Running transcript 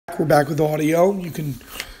We're back with audio. You can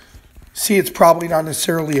see it's probably not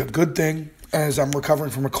necessarily a good thing as I'm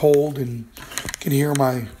recovering from a cold and can hear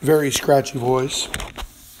my very scratchy voice.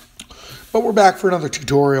 But we're back for another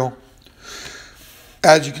tutorial.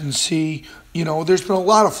 As you can see, there's been a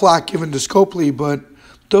lot of flack given to Scopely, but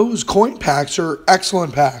those coin packs are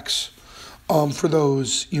excellent packs for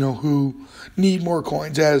those, who need more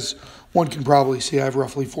coins. As one can probably see, I have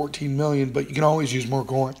roughly 14 million, but you can always use more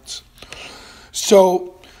coins.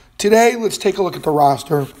 So today, let's take a look at the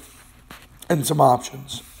roster and some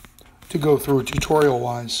options to go through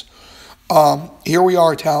tutorial-wise. Here we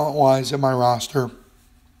are talent-wise in my roster.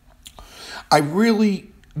 I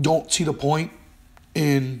really don't see the point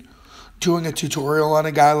in doing a tutorial on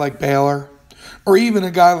a guy like Baylor or even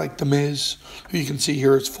a guy like The Miz, who you can see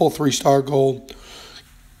here is full 3-star gold.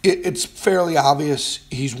 It's fairly obvious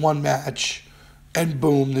he's one match and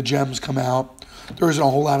boom, the gems come out. There isn't a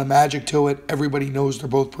whole lot of magic to it. Everybody knows they're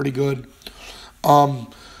both pretty good.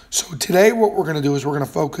 So today what we're going to do is we're going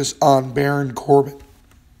to focus on Baron Corbin.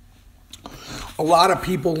 A lot of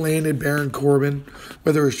people landed Baron Corbin,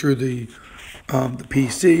 whether it's through the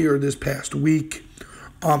PC or this past week.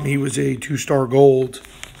 He was a 2-star gold.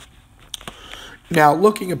 Now,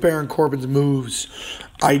 looking at Baron Corbin's moves,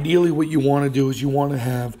 ideally what you want to do is you want to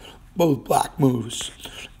have both black moves.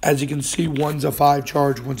 As you can see, one's a 5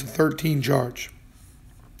 charge, one's a 13 charge.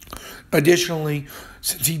 Additionally,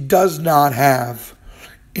 since he does not have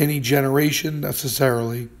any generation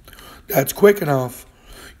necessarily that's quick enough,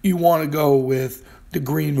 you want to go with the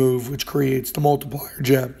green move, which creates the multiplier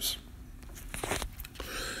gems.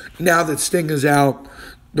 Now that Sting is out,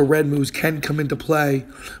 the red moves can come into play,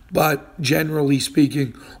 but generally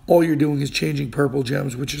speaking, all you're doing is changing purple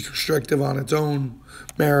gems, which is restrictive on its own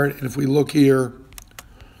merit. And if we look here,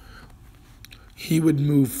 he would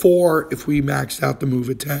move 4 if we maxed out the move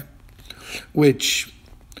at 10, which,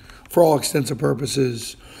 for all extents and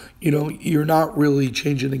purposes, you're not really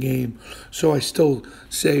changing the game. So I still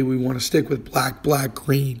say we want to stick with black, black,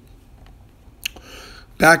 green.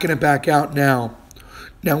 Backing it back out now.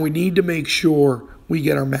 Now we need to make sure we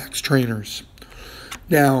get our max trainers.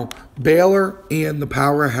 Now, Baylor and the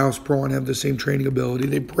Powerhouse Braun have the same training ability.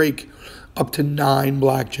 They break up to 9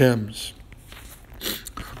 black gems.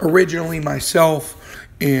 Originally, myself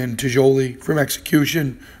and Tajoli from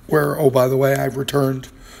Execution, where, oh, by the way, I've returned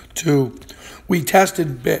to, we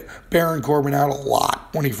tested Baron Corbin out a lot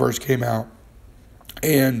when he first came out.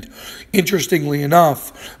 And interestingly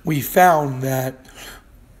enough, we found that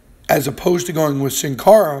as opposed to going with Sin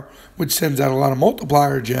Cara, which sends out a lot of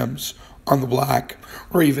multiplier gems on the black,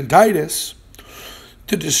 or even Titus,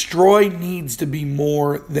 the destroy needs to be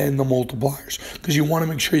more than the multipliers because you want to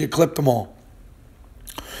make sure you clip them all.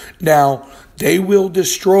 Now, they will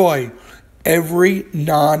destroy every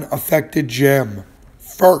non-affected gem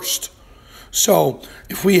first. So,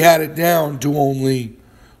 if we had it down to only,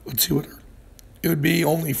 let's see what it would be,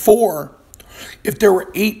 only 4. If there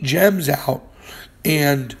were 8 gems out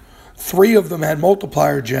and 3 of them had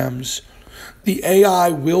multiplier gems, the AI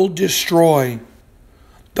will destroy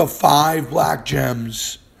the 5 black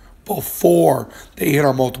gems before they hit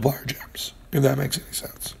our multiplier gems, if that makes any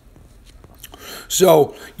sense.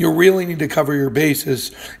 So you really need to cover your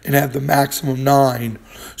bases and have the maximum 9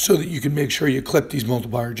 so that you can make sure you clip these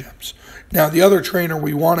multiplier gems. Now, the other trainer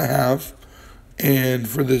we want to have, and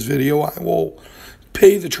for this video I will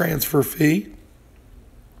pay the transfer fee,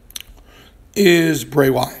 is Bray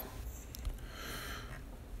Wyatt.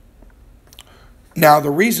 Now,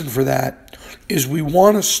 the reason for that is we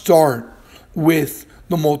want to start with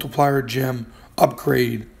the multiplier gem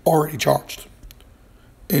upgrade already charged.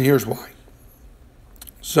 And here's why.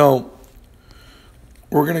 So,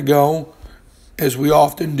 we're going to go, as we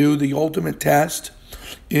often do, the ultimate test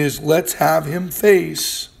is let's have him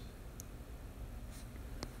face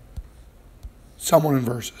someone in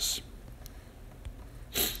Versus.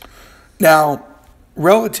 Now,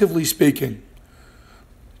 relatively speaking,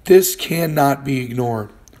 this cannot be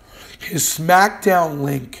ignored. His SmackDown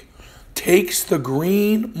link takes the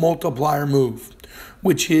green multiplier move,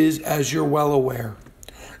 which is, as you're well aware,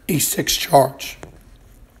 a 6 charge.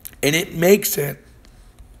 And it makes it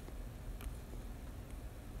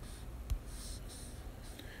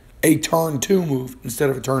a turn 2 move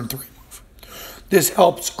instead of a turn 3 move. This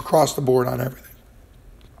helps across the board on everything.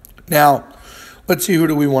 Now, let's see, who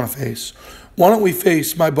do we want to face? Why don't we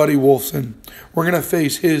face my buddy Wolfson? We're going to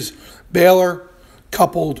face his Baylor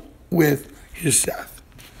coupled with his Seth.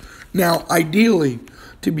 Now, ideally,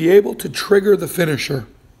 to be able to trigger the finisher,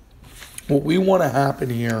 what we want to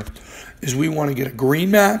happen here is we want to get a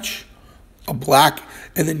green match, a black,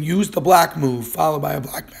 and then use the black move followed by a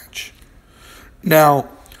black match. Now,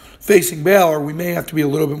 facing Baylor, we may have to be a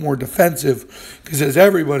little bit more defensive because, as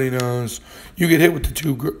everybody knows, you get hit with the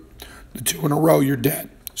two in a row, you're dead.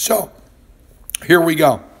 So here we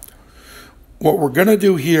go. What we're going to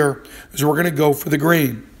do here is we're going to go for the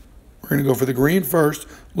green. We're going to go for the green first,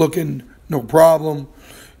 looking no problem.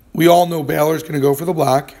 We all know Baylor's going to go for the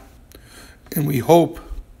black, and we hope.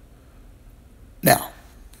 Now,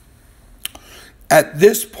 at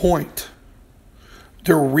this point,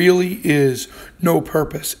 there really is no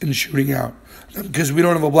purpose in shooting out because we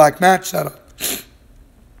don't have a black match set up.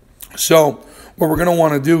 So what we're going to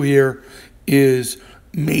want to do here is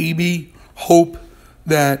maybe hope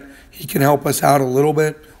that he can help us out a little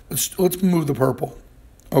bit. Let's move the purple.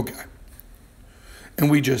 Okay. And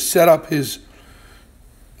we just set up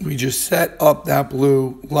that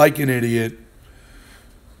blue like an idiot.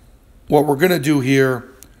 What we're going to do here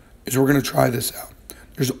is we're going to try this out.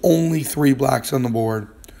 There's only 3 blacks on the board.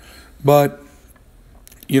 But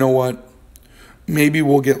you know what? Maybe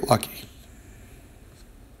we'll get lucky.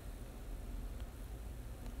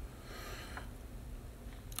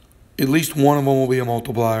 At least one of them will be a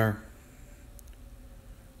multiplier.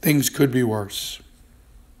 Things could be worse.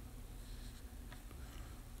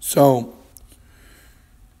 So,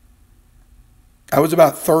 that was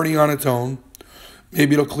about 30 on its own.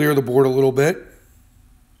 Maybe it'll clear the board a little bit.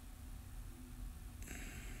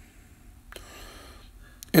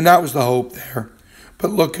 And that was the hope there. But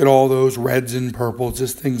look at all those reds and purples.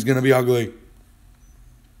 This thing's going to be ugly.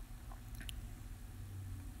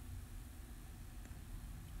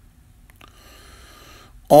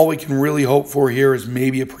 All we can really hope for here is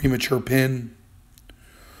maybe a premature pin.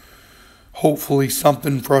 Hopefully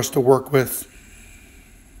something for us to work with.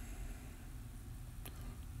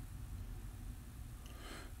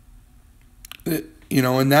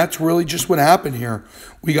 And that's really just what happened here.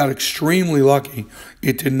 We got extremely lucky.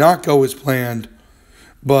 It did not go as planned.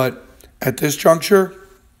 But at this juncture,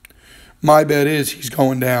 my bet is he's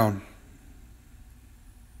going down.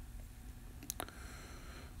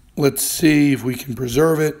 Let's see if we can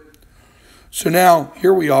preserve it. So now,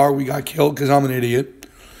 here we are. We got killed because I'm an idiot.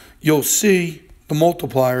 You'll see the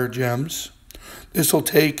multiplier gems. This will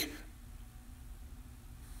take.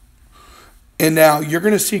 And now you're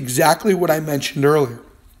going to see exactly what I mentioned earlier.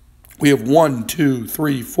 We have 1, 2,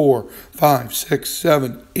 3, 4, 5, 6,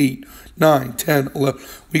 7, 8, 9, 10, 11.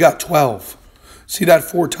 We got 12. See that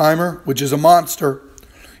 4 timer, which is a monster?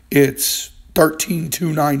 It's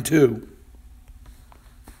 13,292.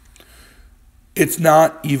 It's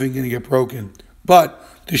not even going to get broken. But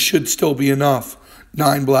this should still be enough.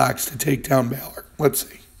 9 blacks to take down Baylor. Let's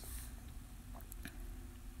see.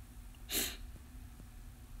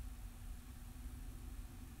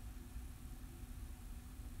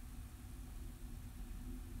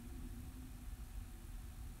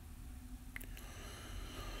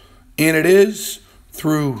 And it is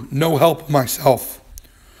through no help of myself.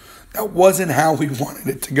 That wasn't how we wanted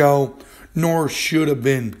it to go, nor should have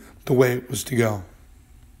been the way it was to go.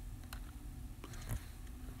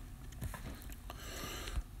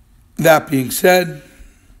 That being said,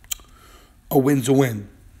 a win's a win.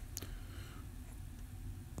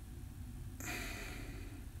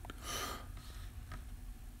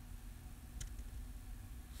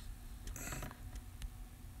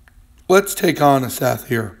 Let's take on a Seth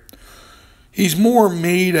here. He's more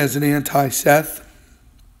made as an anti-Seth,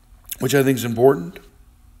 which I think is important.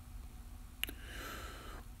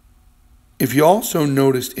 If you also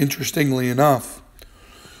noticed, interestingly enough,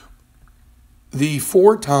 the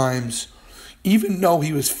 4 times, even though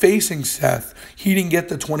he was facing Seth, he didn't get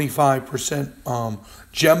the 25%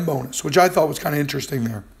 gem bonus, which I thought was kind of interesting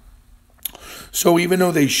there. So even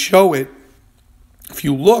though they show it, if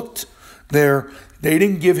you looked there, they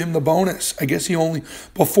didn't give him the bonus. I guess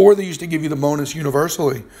before they used to give you the bonus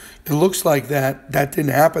universally. It looks like that didn't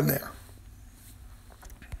happen there.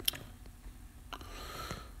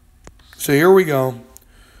 So here we go.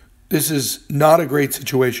 This is not a great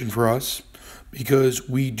situation for us because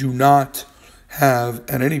we do not have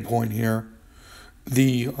at any point here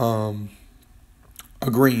a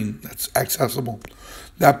green that's accessible.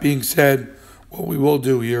 That being said, what we will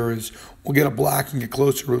do here is we'll get a black and get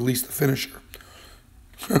closer to at least the finisher.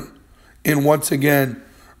 And once again,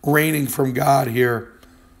 raining from God here.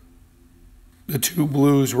 The 2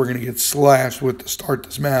 blues we're going to get slashed with to start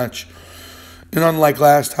this match. And unlike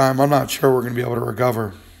last time, I'm not sure we're going to be able to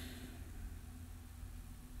recover.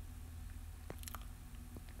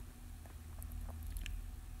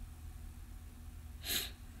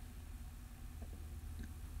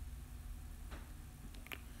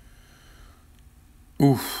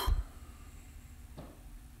 Oof.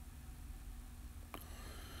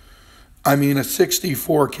 I mean, a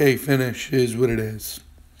 64K finish is what it is.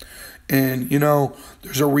 And,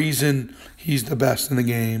 there's a reason he's the best in the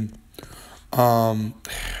game. I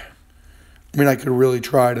could really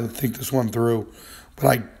try to think this one through,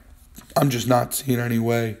 but I'm just not seeing any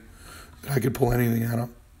way that I could pull anything out of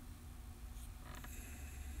him.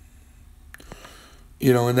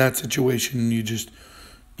 In that situation,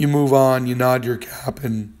 you move on, you nod your cap,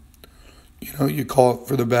 and, you call it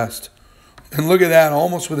for the best. And look at that,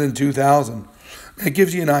 almost within 2,000. That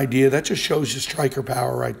gives you an idea. That just shows you striker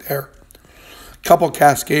power right there. Couple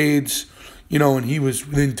cascades, and he was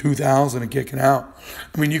within 2,000 of kicking out.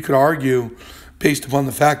 You could argue, based upon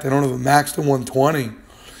the fact I don't have a max to 120,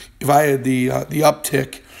 if I had the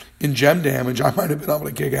uptick in gem damage, I might have been able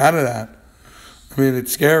to kick out of that.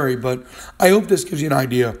 It's scary, but I hope this gives you an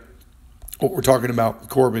idea what we're talking about with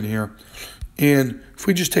Corbin here. And if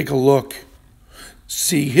we just take a look,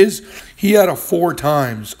 see, he had a 4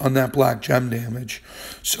 times on that black gem damage.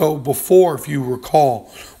 So before, if you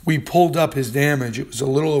recall, we pulled up his damage. It was a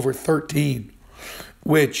little over 13,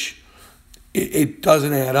 which it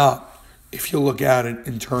doesn't add up if you look at it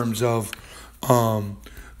in terms of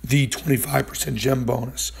the 25% gem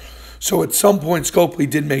bonus. So at some point, Scopely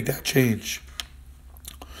did make that change.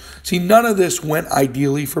 See, none of this went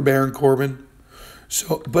ideally for Baron Corbin.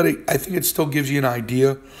 But I think it still gives you an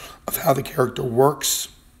idea of how the character works.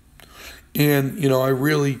 And,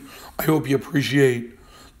 I hope you appreciate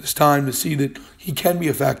this time to see that he can be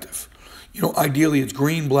effective. Ideally it's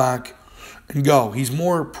green, black, and go. He's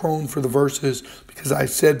more prone for the verses because I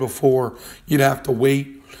said before you'd have to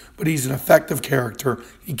wait. But he's an effective character.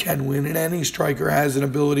 He can win, and any striker has an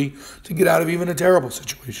ability to get out of even a terrible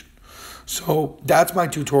situation. So that's my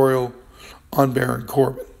tutorial on Baron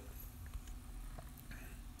Corbin.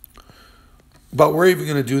 But we're even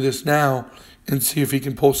going to do this now and see if he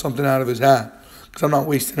can pull something out of his hat. Because I'm not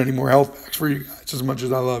wasting any more health packs for you guys as much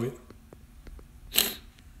as I love you.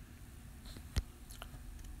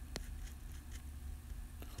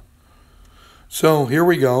 So here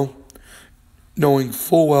we go. Knowing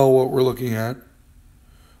full well what we're looking at.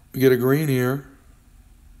 We get a green here.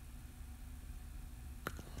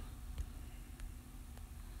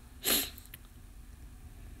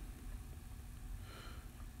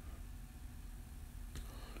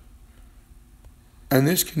 And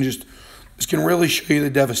this can really show you the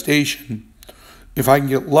devastation if I can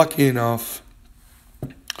get lucky enough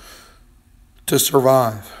to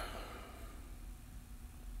survive.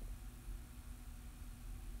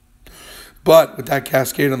 But with that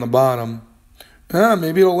cascade on the bottom,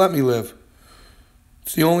 maybe it'll let me live.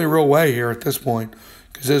 It's the only real way here at this point,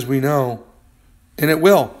 because as we know, and it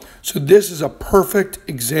will. So this is a perfect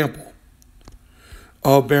example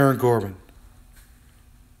of Baron Corbin.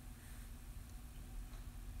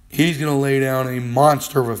 He's going to lay down a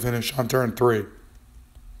monster of a finish on turn 3.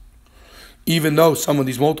 Even though some of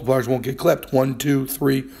these multipliers won't get clipped. 1, 2,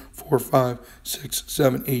 3, 4, 5, 6,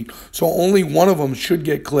 7, 8. So only one of them should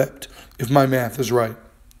get clipped, if my math is right.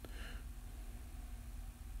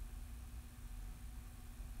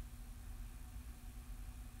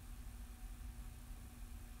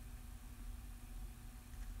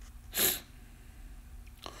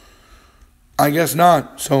 I guess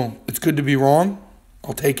not. So it's good to be wrong.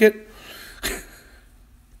 I'll take it.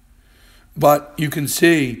 But you can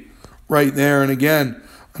see right there, and again,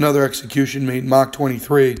 another execution made Mach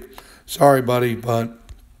 23. Sorry, buddy, but...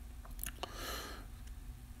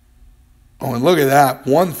 Oh, and look at that,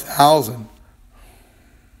 1,000.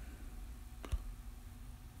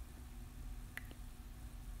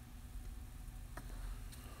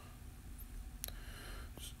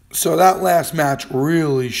 So that last match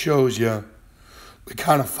really shows you the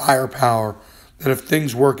kind of firepower that if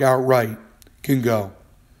things work out right, can go.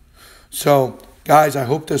 So, guys, I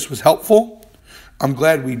hope this was helpful. I'm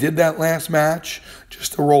glad we did that last match,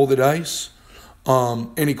 just to roll the dice.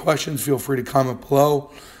 Any questions, feel free to comment below.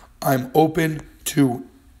 I'm open to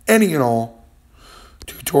any and all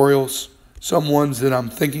tutorials. Some ones that I'm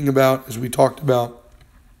thinking about, as we talked about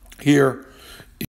here.